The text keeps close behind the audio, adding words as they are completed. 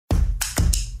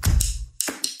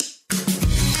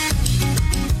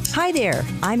Hi there,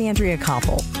 I'm Andrea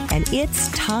Koppel, and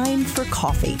it's time for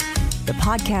coffee, the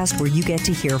podcast where you get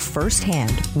to hear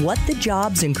firsthand what the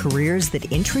jobs and careers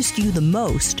that interest you the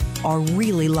most are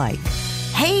really like.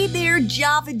 Hey there,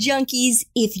 Java junkies.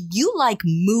 If you like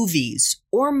movies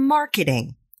or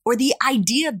marketing or the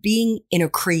idea of being in a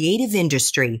creative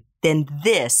industry, then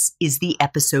this is the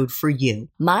episode for you.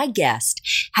 My guest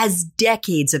has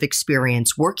decades of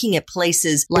experience working at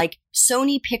places like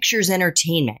Sony Pictures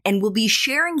Entertainment and will be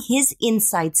sharing his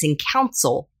insights and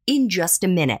counsel in just a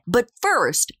minute. But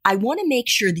first, I want to make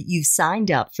sure that you've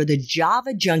signed up for the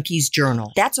Java Junkies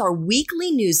Journal. That's our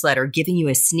weekly newsletter giving you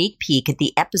a sneak peek at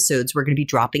the episodes we're going to be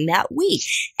dropping that week.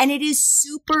 And it is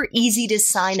super easy to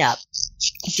sign up.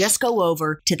 Just go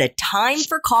over to the Time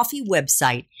for Coffee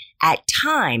website at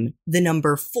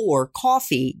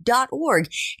time4coffee.org.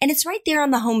 And it's right there on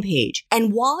the homepage.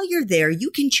 And while you're there, you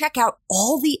can check out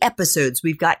all the episodes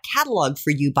we've got cataloged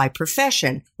for you by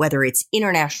profession, whether it's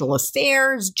international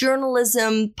affairs,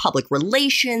 journalism, public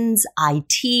relations,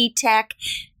 IT, tech,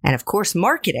 and of course,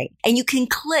 marketing. And you can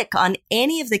click on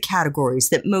any of the categories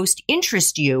that most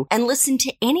interest you and listen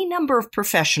to any number of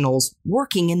professionals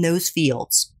working in those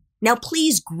fields. Now,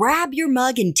 please grab your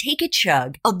mug and take a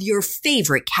chug of your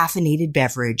favorite caffeinated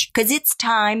beverage, because it's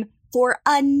time for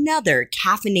another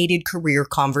caffeinated career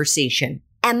conversation.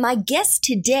 And my guest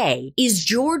today is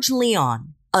George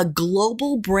Leon, a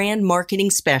global brand marketing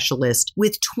specialist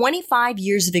with 25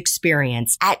 years of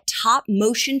experience at top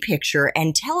motion picture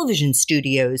and television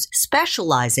studios,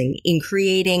 specializing in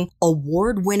creating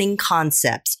award-winning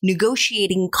concepts,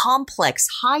 negotiating complex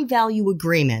high-value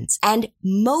agreements, and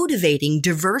motivating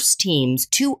diverse teams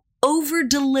to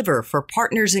over-deliver for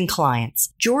partners and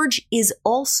clients. George is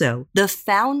also the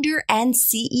founder and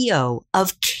CEO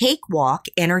of Cakewalk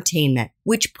Entertainment,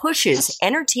 which pushes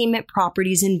entertainment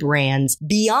properties and brands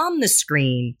beyond the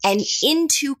screen and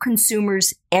into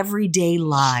consumers' everyday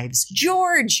lives.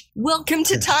 George, welcome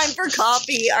to Time for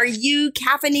Coffee. Are you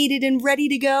caffeinated and ready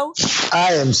to go?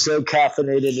 I am so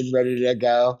caffeinated and ready to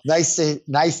go. Nice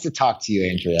to talk to you,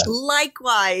 Andrea.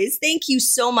 Likewise. Thank you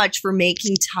so much for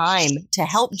making time to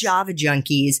help Java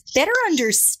junkies better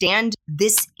understand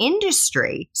this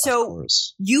industry. So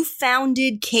you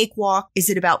founded Cakewalk, is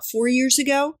it about 4 years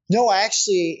ago? No,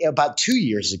 actually about 2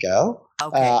 years ago.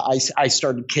 Okay. I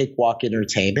started Cakewalk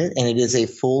Entertainment, and it is a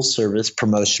full-service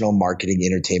promotional marketing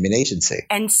entertainment agency.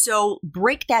 And so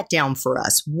break that down for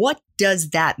us. What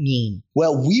does that mean?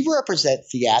 Well, we represent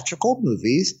theatrical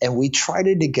movies, and we try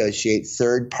to negotiate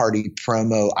third-party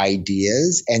promo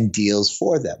ideas and deals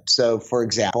for them. So, for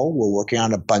example, we're working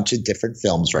on a bunch of different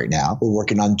films right now. We're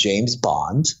working on James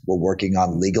Bond. We're working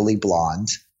on Legally Blonde,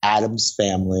 Addams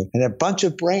Family, and a bunch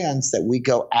of brands that we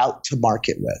go out to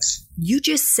market with. You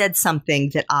just said something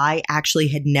that I actually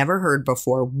had never heard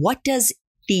before. What does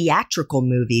theatrical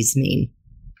movies mean?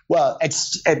 Well,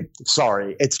 it's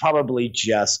probably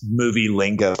just movie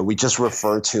lingo. We just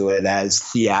refer to it as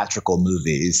theatrical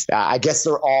movies. I guess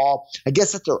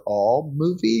that they're all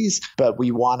movies, but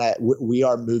we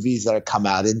are movies that come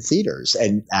out in theaters.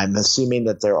 And I'm assuming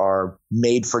that there are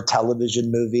made for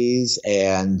television movies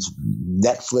and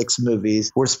Netflix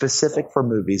movies. We're specific for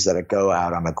movies that go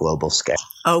out on a global scale.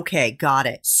 Okay, got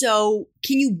it. So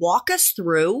can you walk us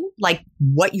through like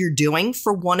what you're doing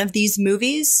for one of these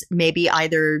movies? Maybe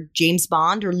either James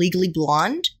Bond or Legally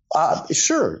Blonde?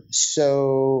 Sure.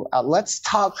 So let's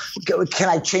talk. Can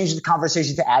I change the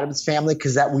conversation to Addams Family?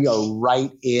 Because we are right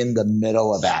in the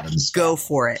middle of Addams Family. Go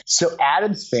for it. So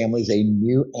Addams Family is a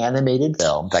new animated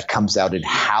film that comes out in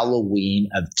Halloween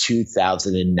of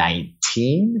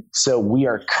 2019. So we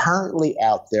are currently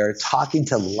out there talking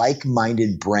to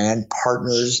like-minded brand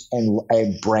partners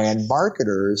and brand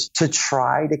marketers to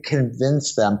try to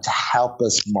convince them to help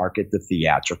us market the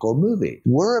theatrical movie.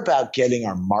 We're about getting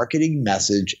our marketing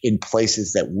message in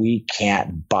places that we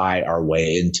can't buy our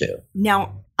way into.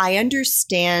 Now, I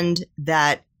understand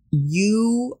that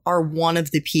you are one of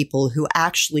the people who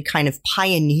actually kind of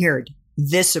pioneered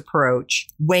this approach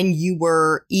when you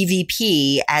were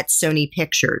EVP at Sony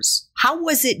Pictures. How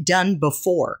was it done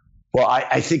before? Well,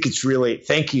 I think it's really –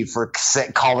 thank you for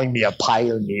calling me a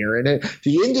pioneer in it.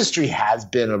 The industry has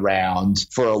been around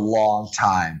for a long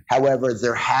time. However,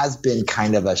 there has been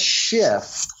kind of a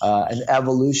shift, an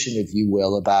evolution, if you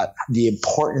will, about the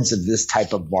importance of this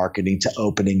type of marketing to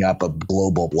opening up a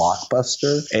global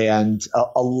blockbuster. And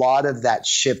a lot of that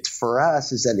shift for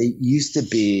us is that it used to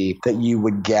be that you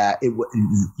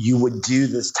would do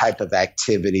this type of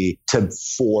activity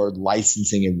for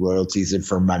licensing and royalties and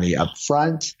for money up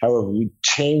front. However, we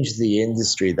changed the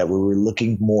industry that we were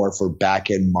looking more for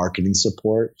back-end marketing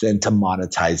support than to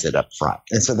monetize it up front.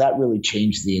 And so that really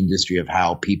changed the industry of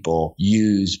how people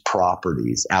use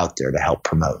properties out there to help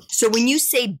promote. So when you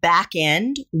say back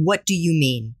end, what do you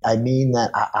mean? I mean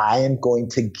that I am going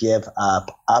to give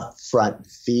up upfront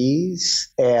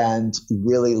fees and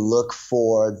really look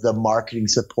for the marketing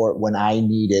support when I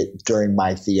need it during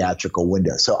my theatrical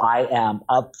window. So I am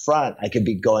upfront. I could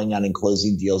be going on and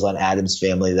closing deals on Addams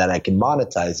Family that I can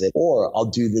monetize it, or I'll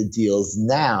do the deals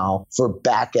now for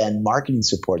back-end marketing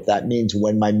support. That means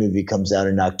when my movie comes out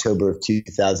in October of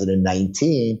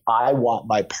 2019, I want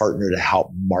my partner to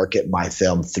help market my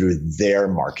film through their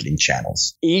marketing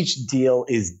channels. Each deal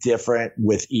is different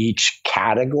with each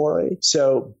category.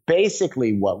 So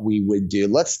basically what we would do,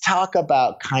 let's talk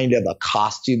about kind of a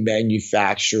costume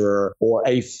manufacturer or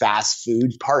a fast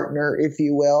food partner, if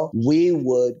you will. We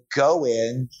would go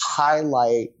in,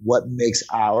 highlight what makes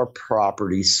our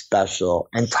property special,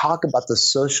 and talk about the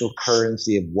social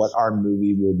currency of what our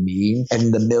movie will mean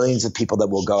and the millions of people that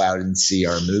will go out and see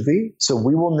our movie. So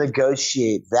we will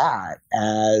negotiate that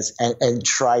and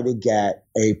try to get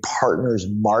a partner's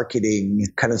marketing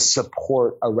kind of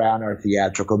support around our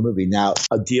theatrical movie. Now,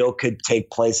 a deal could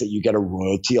take place that you get a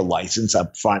royalty, a license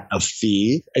up front, a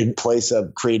fee. In place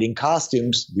of creating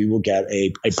costumes, we will get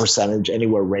a percentage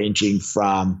anywhere ranging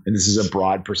from, and this is a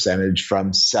broad percentage,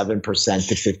 from 7%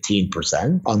 to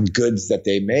 15% on goods that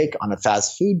they make. On a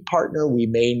fast food partner, we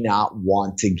may not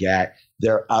want to get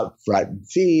their upfront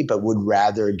fee, but would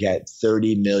rather get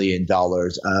 $30 million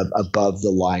of above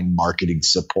the line marketing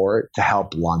support to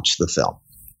help launch the film.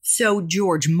 So,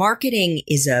 George, marketing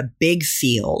is a big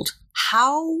field.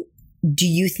 How do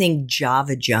you think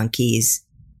Java Junkies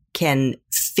can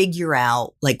figure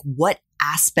out what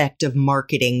aspect of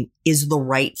marketing is the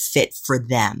right fit for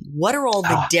them? What are all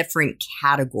the different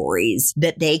categories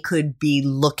that they could be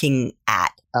looking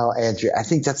at? Oh, Andrew, I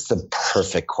think that's the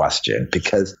perfect question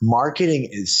because marketing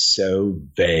is so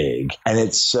vague and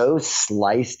it's so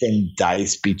sliced and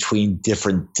diced between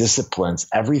different disciplines.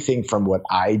 Everything from what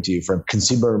I do, from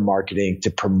consumer marketing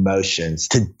to promotions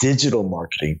to digital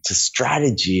marketing to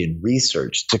strategy and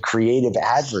research to creative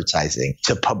advertising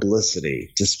to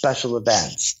publicity to special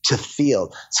events to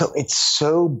field. So it's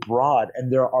so broad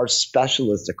and there are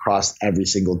specialists across every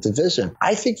single division.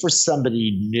 I think for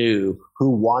somebody new who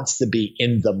wants to be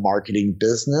in the marketing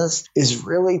business is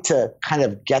really to kind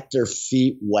of get their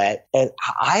feet wet. And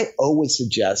I always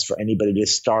suggest for anybody to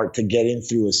start to get in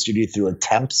through a studio, through a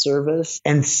temp service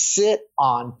and sit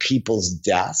on people's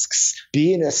desks,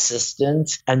 be an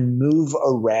assistant and move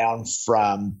around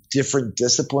from different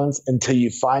disciplines until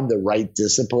you find the right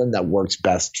discipline that works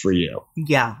best for you.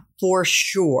 Yeah, for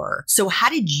sure. So how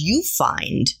did you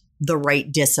find the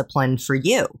right discipline for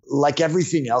you? Like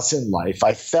everything else in life,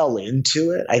 I fell into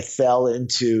it. I fell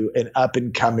into an up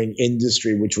and coming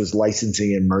industry, which was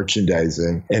licensing and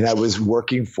merchandising. And I was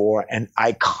working for an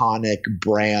iconic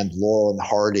brand, Laurel and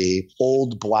Hardy,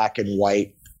 old black and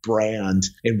white brand.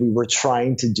 And we were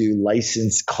trying to do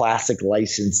classic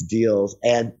license deals.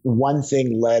 And one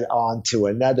thing led on to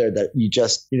another that you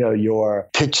just,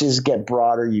 your pitches get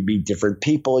broader, you meet different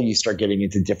people, you start getting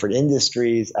into different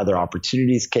industries, other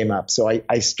opportunities came up. So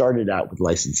I started out with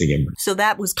licensing. So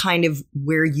that was kind of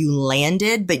where you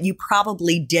landed, but you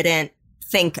probably didn't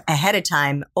think ahead of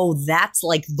time, oh, that's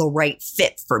like the right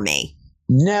fit for me.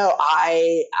 No,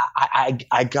 I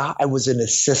was an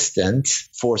assistant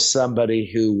for somebody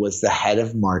who was the head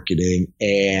of marketing,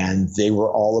 and they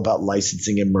were all about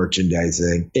licensing and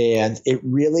merchandising. And it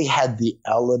really had the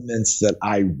elements that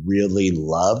I really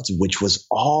loved, which was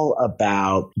all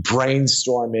about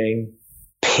brainstorming,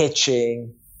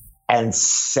 pitching, and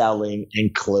selling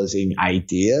and closing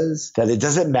ideas. That it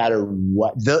doesn't matter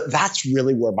what, that's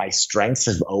really where my strengths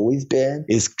have always been,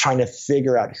 is trying to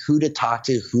figure out who to talk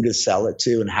to, who to sell it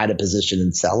to, and how to position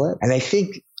and sell it. And I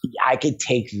think I could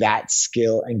take that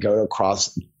skill and go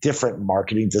across different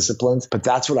marketing disciplines, but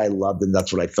that's what I loved and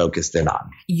that's what I focused in on.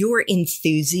 Your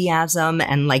enthusiasm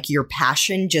and your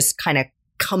passion just kind of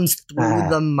comes through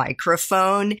the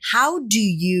microphone. How do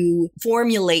you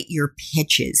formulate your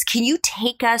pitches? Can you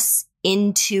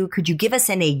could you give us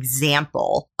an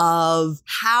example of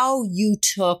how you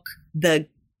took the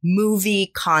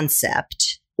movie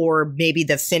concept or maybe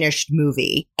the finished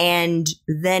movie and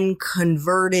then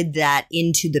converted that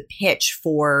into the pitch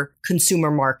for consumer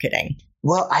marketing?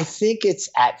 Well, I think it's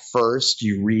at first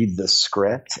you read the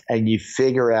script and you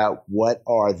figure out what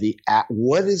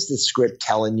is the script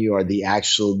telling you are the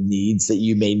actual needs that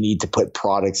you may need to put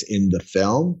products in the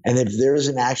film. And if there's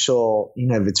an actual,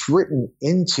 if it's written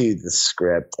into the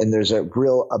script and there's a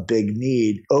big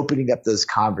need, opening up those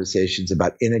conversations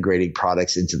about integrating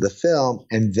products into the film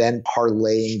and then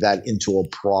parlaying that into a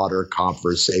broader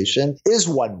conversation is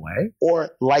one way. Or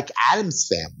like Addams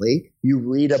Family, you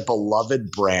read a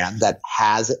beloved brand that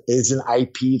is an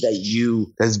IP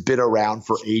that has been around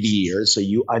for 80 years, so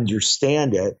you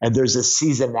understand it, and there's a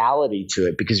seasonality to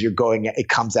it because it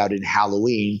comes out in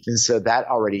Halloween, and so that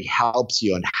already helps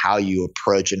you on how you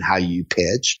approach and how you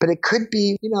pitch. But it could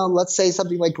be, let's say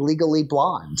something like Legally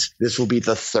Blonde. This will be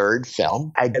the third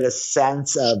film. I get a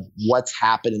sense of what's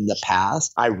happened in the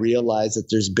past. I realize that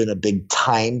there's been a big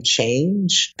time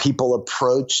change. People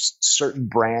approach certain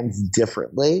brands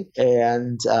differently.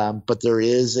 But there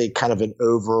is a kind of an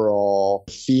overall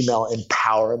female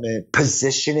empowerment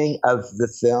positioning of the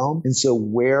film. And so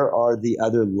where are the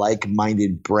other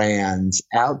like-minded brands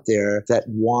out there that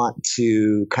want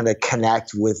to kind of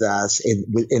connect with us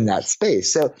in that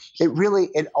space? So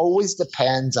it always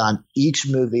depends on each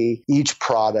movie, each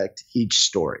product, each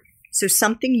story. So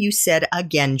something you said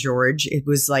again, George, it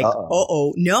was like,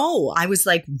 no. I was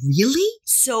like, really?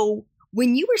 So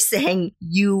when you were saying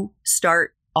you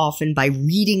start often by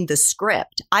reading the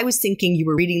script, I was thinking you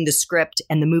were reading the script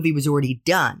and the movie was already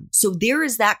done. So there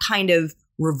is that kind of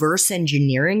reverse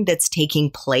engineering that's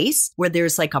taking place where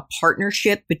there's like a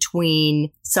partnership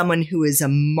between someone who is a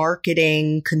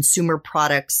marketing consumer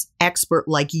products expert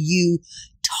like you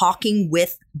talking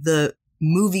with the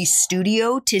movie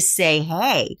studio to say,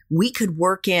 hey, we could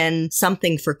work in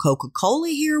something for Coca-Cola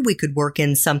here. We could work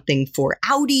in something for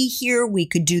Audi here. We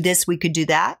could do this. We could do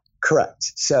that.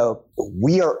 Correct. So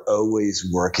we are always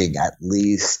working at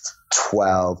least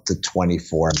 12 to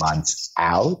 24 months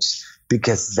out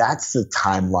because that's the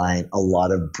timeline a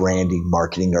lot of branding,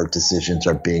 marketing, or decisions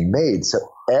are being made. So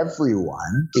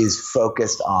everyone is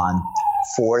focused on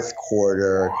fourth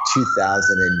quarter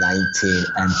 2019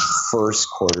 and first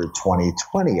quarter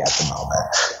 2020 at the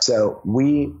moment. So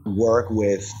we work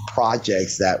with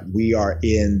projects that we are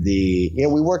in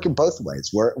we work in both ways.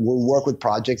 We work with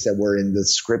projects that we're in the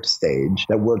script stage,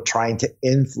 that we're trying to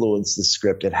influence the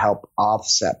script and help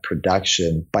offset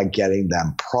production by getting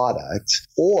them product.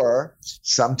 Or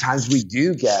sometimes we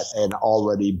do get an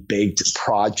already baked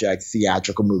project,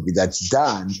 theatrical movie that's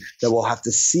done, that we'll have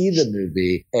to see the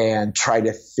movie and try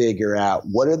to figure out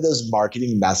what are those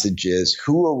marketing messages,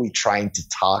 who are we trying to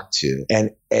talk to,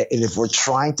 and if we're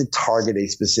trying to target a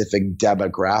specific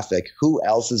demographic, who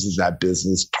else is in that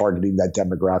business targeting that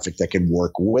demographic that can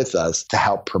work with us to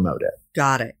help promote it?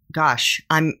 Got it. Gosh,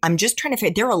 I'm just trying to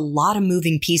figure, there are a lot of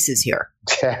moving pieces here.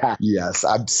 Yes,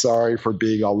 I'm sorry for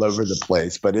being all over the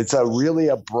place, but it's a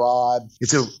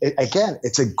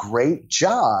great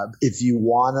job if you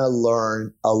want to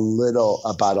learn a little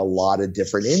about a lot of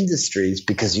different industries,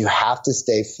 because you have to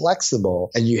stay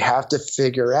flexible and you have to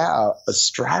figure out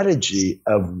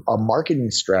a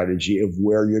marketing strategy of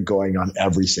where you're going on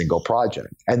every single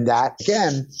project. And that,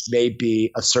 again, may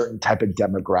be a certain type of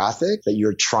demographic that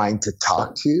you're trying to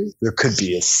talk to. There could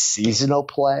be a seasonal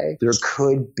play. There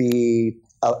could be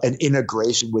an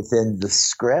integration within the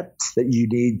script that you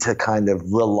need to kind of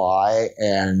rely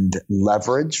and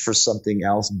leverage for something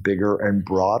else bigger and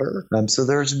broader. So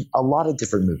there's a lot of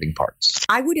different moving parts.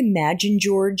 I would imagine,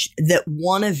 George, that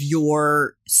one of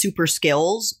your super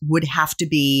skills would have to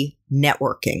be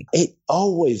networking. It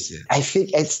always is. I think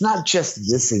it's not just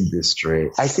this industry.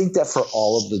 I think that for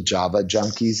all of the Java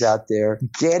junkies out there,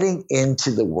 getting into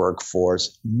the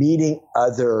workforce, meeting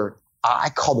I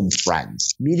call them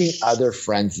friends. Meeting other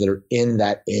friends that are in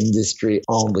that industry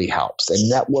only helps.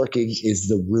 And networking is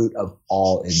the root of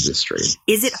all industry.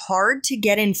 Is it hard to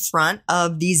get in front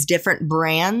of these different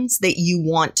brands that you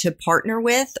want to partner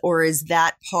with? Or is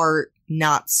that part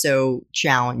not so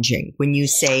challenging when you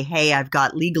say, hey, I've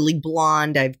got Legally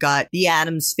Blonde, I've got the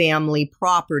Addams Family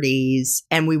properties,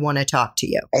 and we want to talk to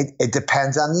you? It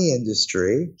depends on the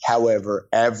industry. However,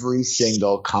 every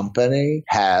single company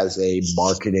has a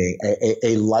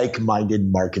like-minded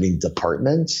marketing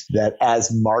department that,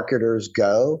 as marketers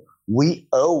go, we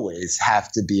always have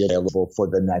to be available for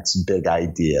the next big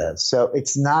idea. So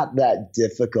it's not that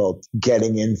difficult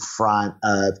getting in front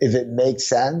of, if it makes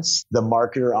sense, the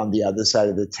marketer on the other side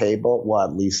of the table will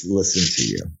at least listen to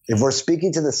you. If we're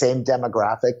speaking to the same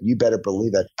demographic, you better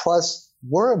believe it. Plus,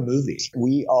 we're a movie.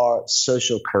 We are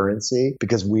social currency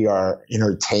because we are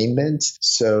entertainment.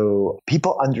 So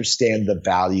people understand the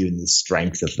value and the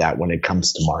strength of that when it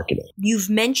comes to marketing. You've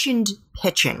mentioned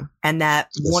pitching and that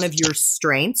one of your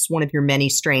strengths, one of your many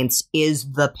strengths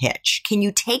is the pitch. Can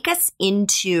you take us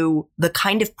into the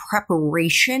kind of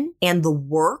preparation and the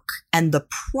work and the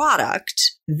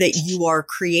product that you are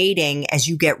creating as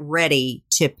you get ready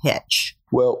to pitch?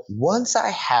 Well, once I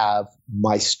have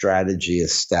my strategy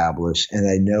established and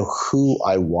I know who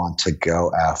I want to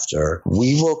go after,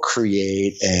 we will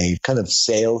create a kind of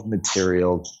sales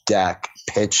material deck,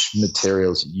 pitch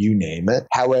materials, you name it.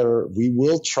 However, we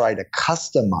will try to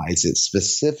customize it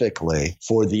specifically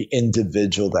for the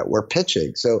individual that we're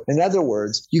pitching. So in other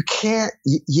words, you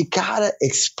gotta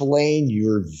explain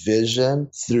your vision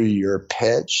through your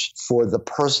pitch for the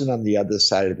person on the other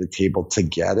side of the table to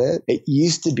get it. It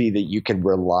used to be that you could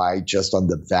rely just on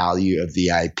the value of the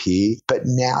IP, but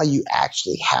now you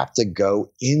actually have to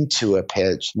go into a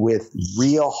pitch with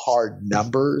real hard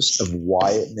numbers of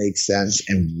why it makes sense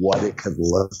and what it could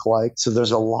look like. So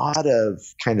there's a lot of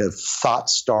kind of thought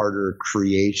starter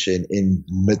creation in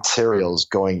materials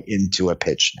going into a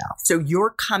pitch now. So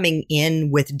you're coming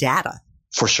in with data.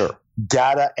 For sure.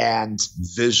 Data and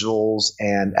visuals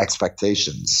and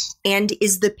expectations. And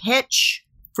is the pitch,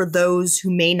 for those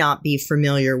who may not be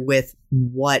familiar with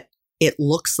what it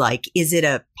looks like, is it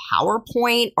a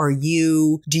PowerPoint?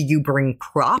 Do you bring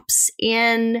props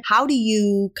in? How do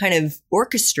you kind of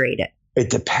orchestrate it?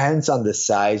 It depends on the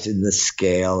size and the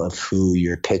scale of who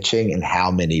you're pitching and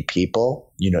how many people.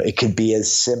 It could be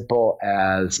as simple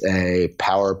as a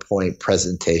PowerPoint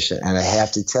presentation. And I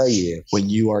have to tell you, when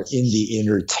you are in the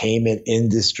entertainment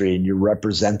industry and you're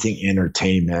representing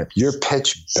entertainment, your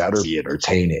pitch better be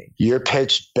entertaining. Your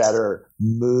pitch better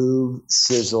move,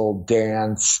 sizzle,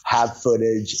 dance, have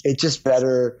footage. It just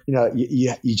better,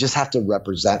 you just have to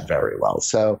represent very well.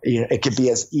 So, it could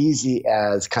be as easy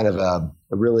as kind of a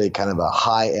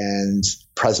high-end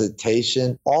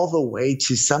presentation, all the way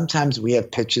to sometimes we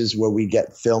have pitches where we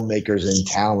get filmmakers and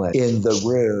talent in the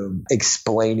room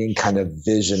explaining kind of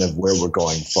vision of where we're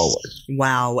going forward.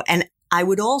 Wow. And I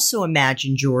would also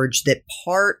imagine, George, that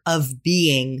part of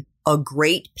being a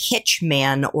great pitch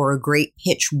man or a great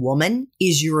pitch woman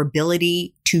is your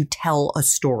ability to tell a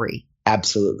story.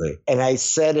 Absolutely. And I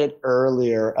said it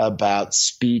earlier about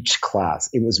speech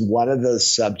class. It was one of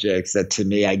those subjects that to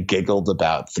me I giggled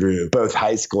about through both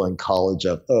high school and college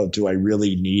of, oh, do I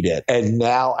really need it? And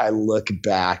now I look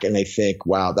back and I think,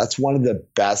 wow, that's one of the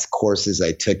best courses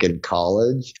I took in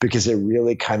college because it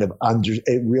really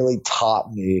it really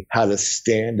taught me how to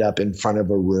stand up in front of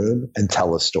a room and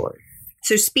tell a story.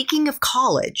 So speaking of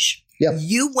college, yep.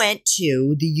 You went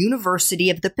to the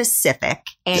University of the Pacific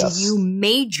and Yes. You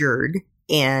majored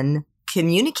in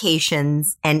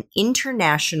communications and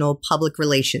international public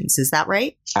relations. Is that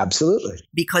right? Absolutely.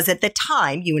 Because at the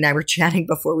time, you and I were chatting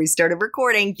before we started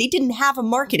recording, they didn't have a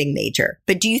marketing major.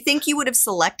 But do you think you would have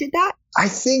selected that? I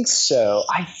think so.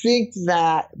 I think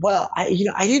that,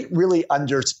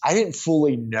 I didn't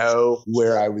fully know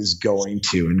where I was going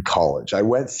to in college. I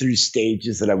went through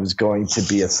stages that I was going to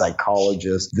be a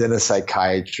psychologist, then a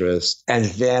psychiatrist, and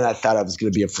then I thought I was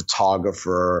going to be a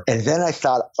photographer. And then I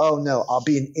thought, oh no, I'll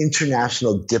be an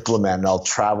international diplomat and I'll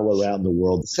travel around the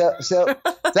world. So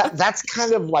that's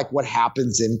kind of like what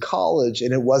happens in college.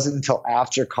 And it wasn't until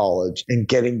after college and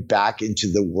getting back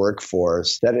into the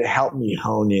workforce that it helped me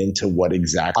hone into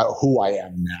who I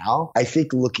am now. I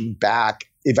think looking back,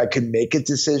 if I could make a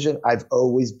decision, I've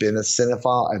always been a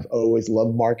cinephile. I've always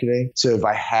loved marketing. So if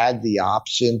I had the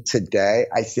option today,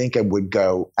 I think I would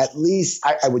go, at least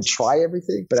I would try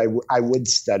everything, but I would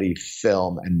study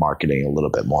film and marketing a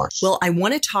little bit more. Well, I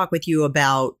want to talk with you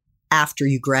about after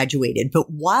you graduated, but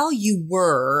while you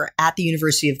were at the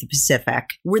University of the Pacific,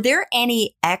 were there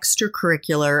any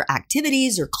extracurricular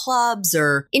activities or clubs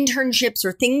or internships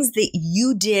or things that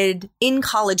you did in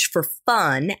college for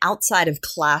fun outside of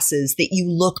classes that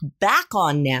you look back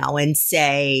on now and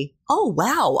say, oh,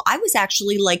 wow, I was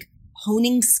actually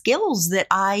honing skills that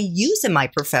I use in my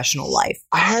professional life?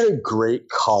 I had a great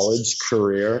college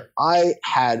career. I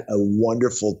had a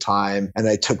wonderful time and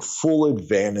I took full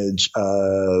advantage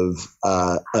of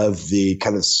the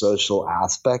kind of social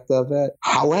aspect of it.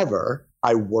 However,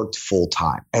 I worked full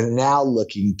time. And now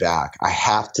looking back, I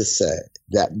have to say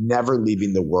that never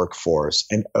leaving the workforce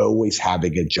and always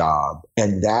having a job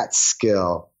and that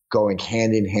skill going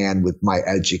hand in hand with my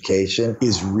education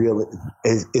is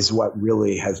what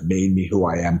really has made me who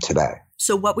I am today.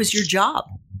 So what was your job?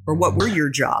 Or what were your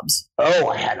jobs? Oh,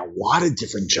 I had a lot of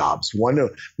different jobs. One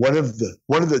of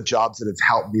the jobs that have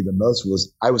helped me the most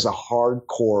was I was a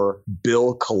hardcore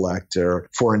bill collector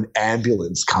for an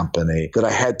ambulance company that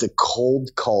I had to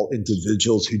cold call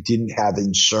individuals who didn't have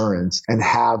insurance and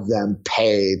have them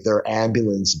pay their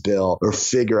ambulance bill or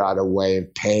figure out a way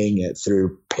of paying it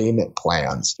through payment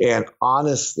plans. And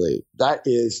honestly, that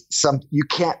is you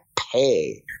can't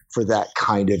pay for that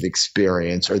kind of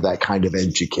experience or that kind of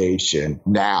education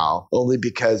now, only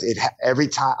because every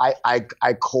time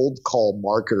I cold call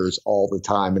marketers all the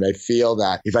time. And I feel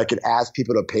that if I could ask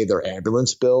people to pay their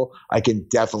ambulance bill, I can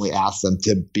definitely ask them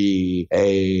to be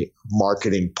a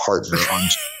marketing partner on.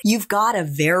 You've got a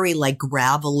very like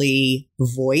gravelly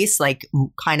voice, like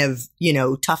kind of,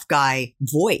 tough guy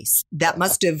voice that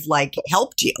must have like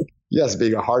helped you. Yes,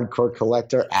 being a hardcore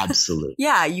collector, absolutely.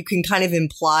 Yeah, you can kind of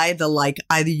imply the like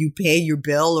either you pay your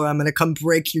bill or I'm going to come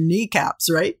break your kneecaps,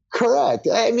 right? Correct.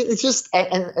 I mean, it's just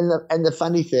and the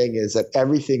funny thing is that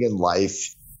everything in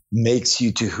life makes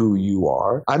you to who you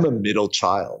are. I'm a middle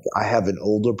child. I have an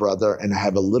older brother and I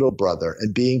have a little brother.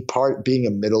 And being a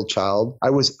middle child, I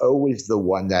was always the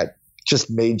one that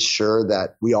just made sure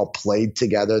that we all played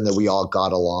together and that we all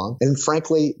got along. And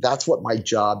frankly, that's what my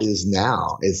job is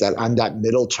now, is that I'm that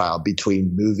middle child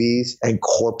between movies and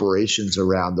corporations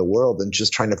around the world and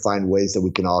just trying to find ways that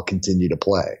we can all continue to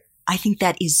play. I think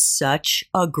that is such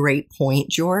a great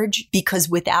point, George, because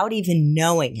without even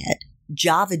knowing it,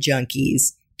 Java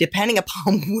junkies, depending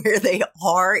upon where they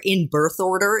are in birth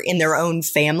order in their own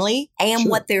family and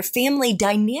what their family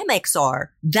dynamics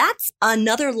are, that's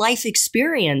another life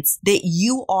experience that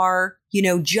you are,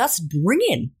 just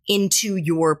bringing into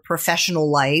your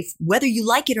professional life, whether you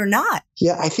like it or not.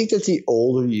 Yeah, I think that the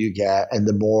older you get and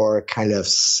the more kind of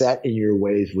set in your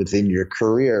ways within your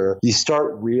career, you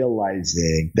start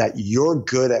realizing that you're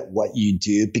good at what you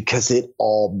do because it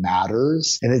all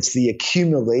matters. And it's the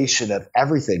accumulation of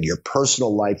everything, your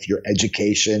personal life, your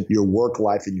education, your work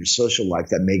life, and your social life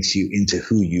that makes you into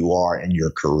who you are in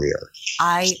your career.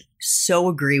 I so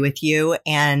agree with you.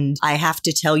 And I have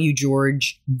to tell you,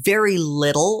 George, very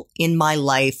little in my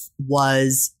life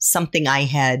was something I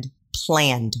had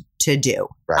planned to do.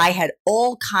 Right. I had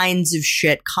all kinds of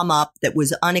shit come up that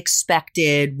was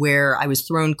unexpected, where I was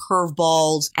thrown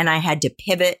curveballs and I had to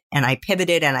pivot, and I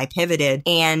pivoted and I pivoted.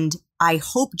 And I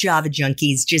hope Java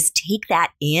junkies just take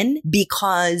that in,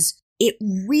 because it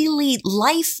really,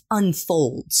 life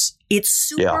unfolds. It's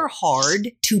super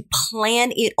hard to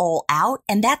plan it all out,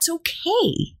 and that's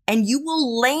okay. And you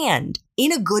will land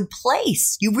in a good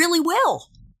place. You really will.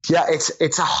 Yeah,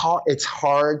 it's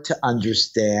hard to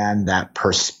understand that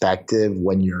perspective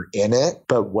when you're in it,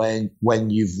 but when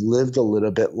you've lived a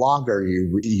little bit longer,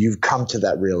 you've come to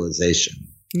that realization.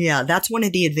 Yeah, that's one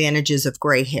of the advantages of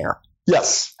gray hair.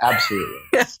 Yes, absolutely.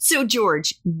 So,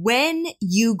 George, when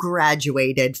you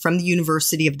graduated from the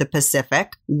University of the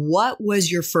Pacific, what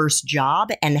was your first job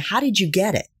and how did you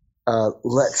get it?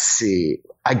 Let's see.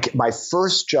 My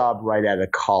first job right out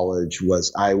of college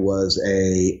was I was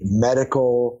a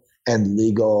medical and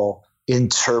legal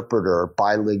interpreter,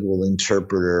 bilingual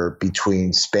interpreter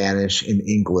between Spanish and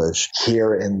English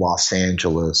here in Los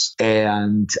Angeles.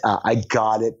 And I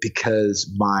got it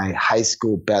because my high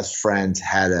school best friends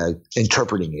had an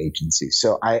interpreting agency.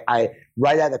 So I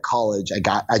right out of college,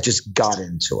 I just got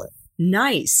into it.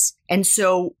 Nice. And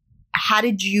so how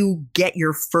did you get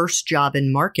your first job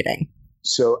in marketing?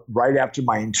 So right after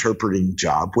my interpreting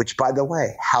job, which, by the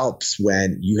way, helps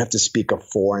when you have to speak a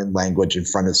foreign language in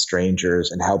front of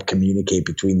strangers and help communicate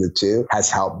between the two,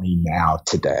 has helped me now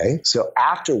today. So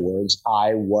afterwards,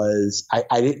 I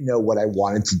didn't know what I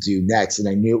wanted to do next, and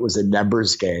I knew it was a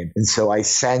numbers game. And so I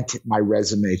sent my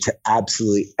resume to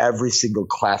absolutely every single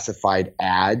classified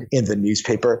ad in the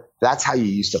newspaper. That's how you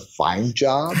used to find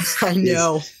jobs. I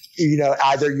know.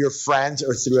 Either your friends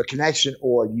or through a connection,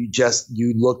 or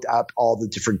you looked up all the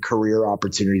different career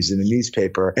opportunities in the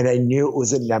newspaper. And I knew it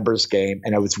was a numbers game,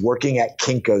 and I was working at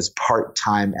Kinko's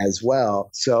part-time as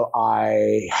well. So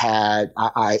I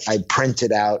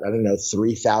printed out,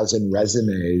 3,000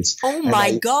 resumes. Oh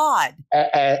my God.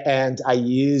 And I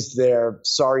used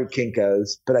sorry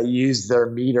Kinko's, but I used their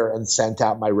meter and sent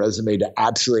out my resume to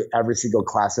absolutely every single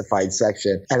classified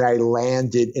section. And I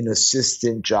landed an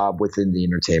assistant job within the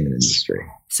entertainment industry.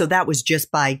 So that was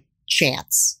just by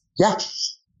chance. Yeah.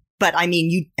 But I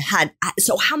mean,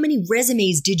 so how many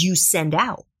resumes did you send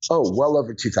out? Oh, well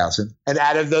over 2,000. And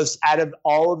out of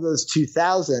all of those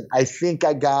 2,000, I think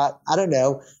I got,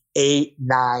 8,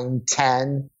 9,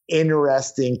 10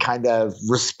 interesting kind of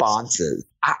responses.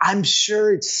 I'm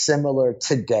sure it's similar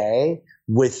today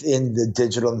within the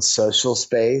digital and social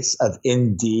space of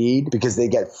Indeed, because they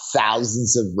get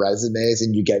thousands of resumes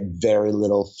and you get very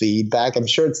little feedback. I'm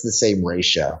sure it's the same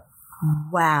ratio.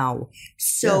 Wow.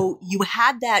 So you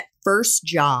had that first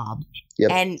job.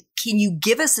 Yep. And can you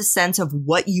give us a sense of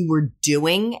what you were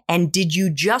doing? And did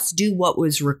you just do what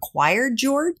was required,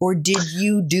 George? Or did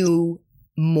you do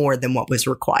more than what was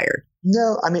required?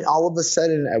 No, I mean, all of a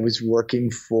sudden I was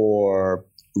working for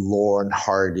Lauren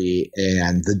Hardy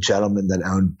and the gentleman that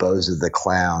owned Bozo the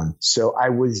Clown. So I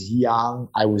was young.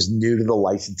 I was new to the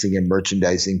licensing and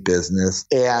merchandising business.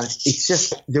 And it's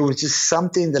just, there was just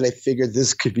something that I figured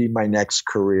this could be my next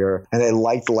career. And I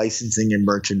liked licensing and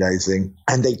merchandising.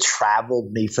 And they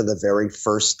traveled me for the very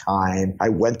first time. I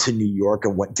went to New York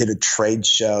and did a trade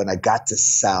show, and I got to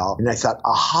sell. And I thought,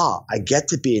 aha, I get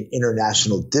to be an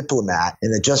international diplomat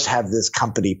and I just have this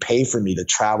company pay for me to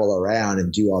travel around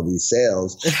and do all these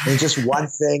sales. And just one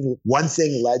thing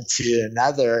led to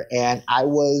another, and I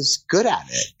was good at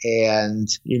it. And,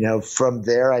 from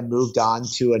there, I moved on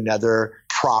to another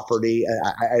property.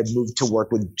 I moved to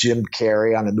work with Jim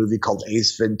Carrey on a movie called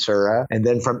Ace Ventura. And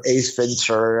then from Ace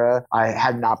Ventura, I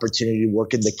had an opportunity to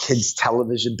work in the kids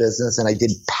television business, and I did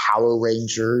Power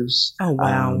Rangers. Oh,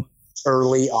 wow.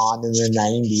 Early on in the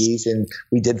 90s, and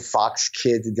we did Fox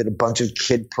Kids and did a bunch of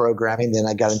kid programming. Then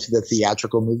I got into the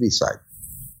theatrical movie side.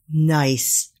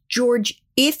 Nice. George,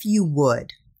 if you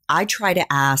would, I try to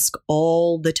ask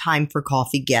all the Time for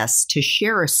Coffee guests to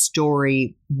share a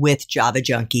story with Java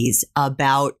Junkies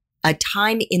about a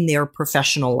time in their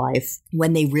professional life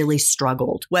when they really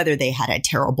struggled, whether they had a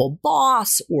terrible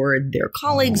boss or their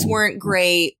colleagues weren't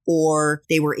great or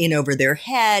they were in over their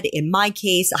head. In my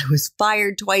case, I was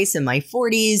fired twice in my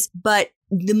 40s. But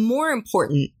the more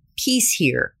important piece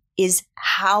here is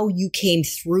how you came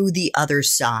through the other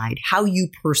side, how you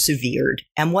persevered,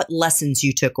 and what lessons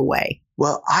you took away.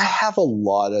 Well, I have a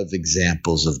lot of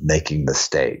examples of making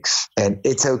mistakes, and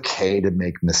it's okay to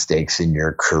make mistakes in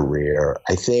your career.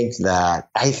 I think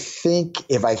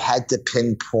if I had to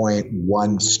pinpoint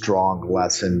one strong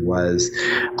lesson was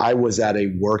I was at a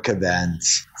work event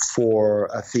for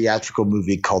a theatrical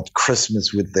movie called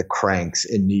Christmas with the Cranks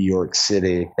in New York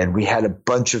City. And we had a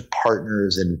bunch of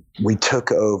partners, and we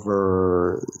took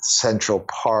over Central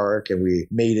Park and we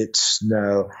made it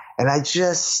snow. And I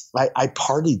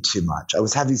partied too much. I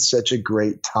was having such a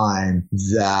great time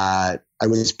that I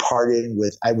was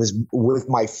with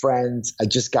my friends. I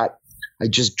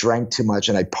just drank too much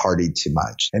and I partied too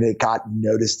much. And it got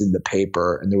noticed in the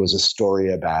paper and there was a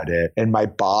story about it. And my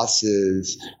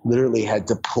bosses literally had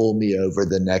to pull me over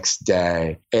the next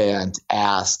day and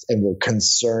asked and were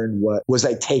concerned, was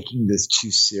I taking this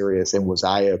too serious and was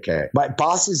I okay? My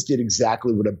bosses did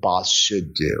exactly what a boss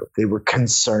should do. They were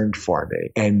concerned for me.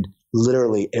 And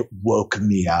literally it woke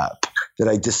me up that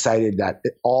I decided that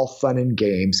all fun and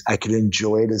games, I could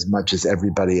enjoy it as much as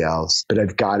everybody else, but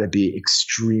I've got to be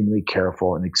extremely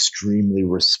careful and extremely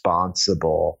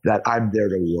responsible that I'm there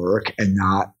to work and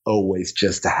not always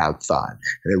just to have fun.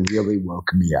 And it really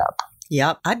woke me up.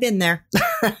 Yep. I've been there.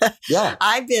 Yeah.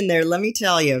 I've been there. Let me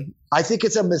tell you. I think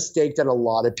it's a mistake that a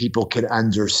lot of people can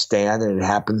understand, and it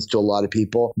happens to a lot of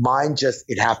people. Mine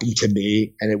it happened to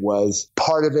me, and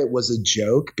part of it was a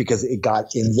joke because it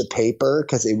got in the paper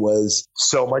because it was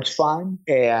so much fun.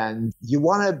 And you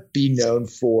want to be known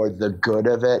for the good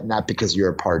of it, not because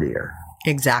you're a partier.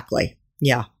 Exactly.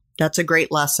 Yeah. That's a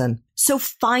great lesson. So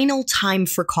final Time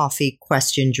for Coffee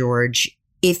question, George.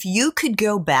 If you could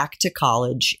go back to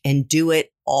college and do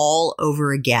it all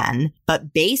over again,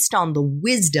 but based on the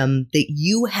wisdom that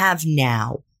you have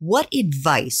now, what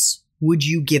advice would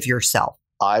you give yourself?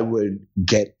 I would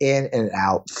get in and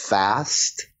out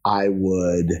fast. I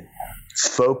would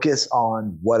focus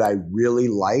on what I really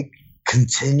like,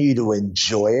 continue to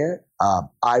enjoy it.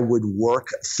 I would work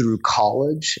through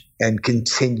college and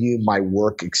continue my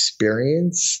work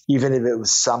experience, even if it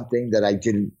was something that I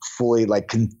didn't fully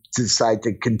decide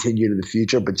to continue to the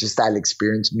future, but just that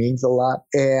experience means a lot.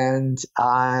 And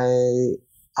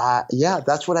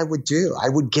that's what I would do. I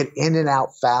would get in and out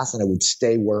fast and I would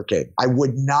stay working. I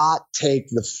would not take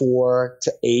the 4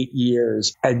 to 8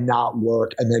 years and not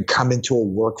work and then come into a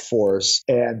workforce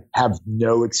and have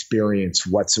no experience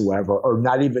whatsoever or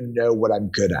not even know what I'm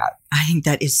good at. I think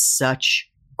that is such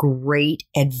great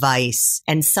advice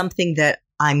and something that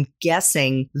I'm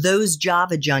guessing those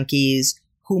Java junkies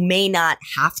who may not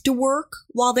have to work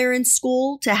while they're in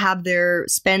school to have their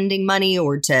spending money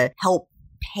or to help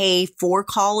pay for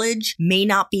college may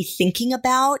not be thinking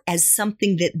about as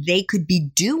something that they could be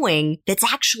doing that's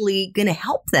actually going to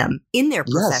help them in their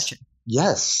profession.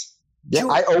 Yes. Yeah,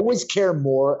 I always care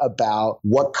more about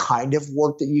what kind of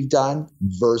work that you've done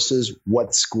versus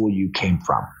what school you came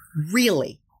from.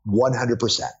 Really?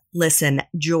 100%. Listen,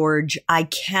 George, I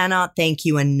cannot thank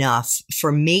you enough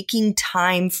for making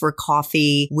time for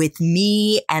coffee with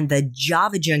me and the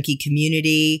Java Junkie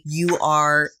community. You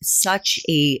are such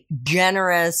a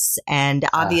generous and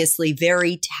obviously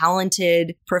very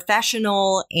talented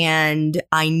professional, and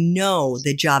I know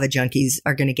the Java Junkies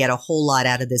are going to get a whole lot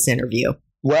out of this interview.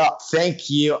 Well, thank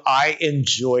you. I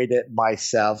enjoyed it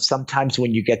myself. Sometimes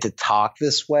when you get to talk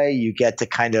this way, you get to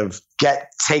kind of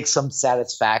take some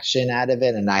satisfaction out of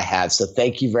it, and I have. So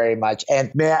thank you very much.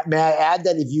 And may I add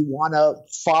that if you want to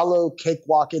follow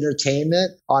Cakewalk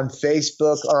Entertainment on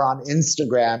Facebook or on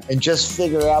Instagram and just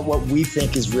figure out what we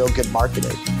think is real good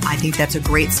marketing. I think that's a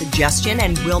great suggestion,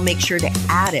 and we'll make sure to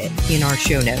add it in our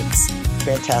show notes.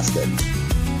 Fantastic.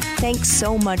 Thanks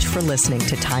so much for listening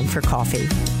to Time for Coffee,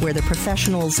 where the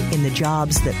professionals in the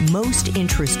jobs that most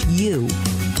interest you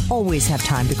always have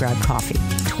time to grab coffee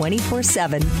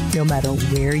 24/7, no matter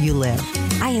where you live.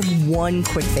 I have one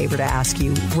quick favor to ask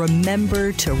you.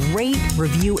 Remember to rate,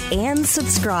 review, and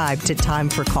subscribe to Time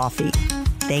for Coffee.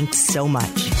 Thanks so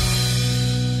much.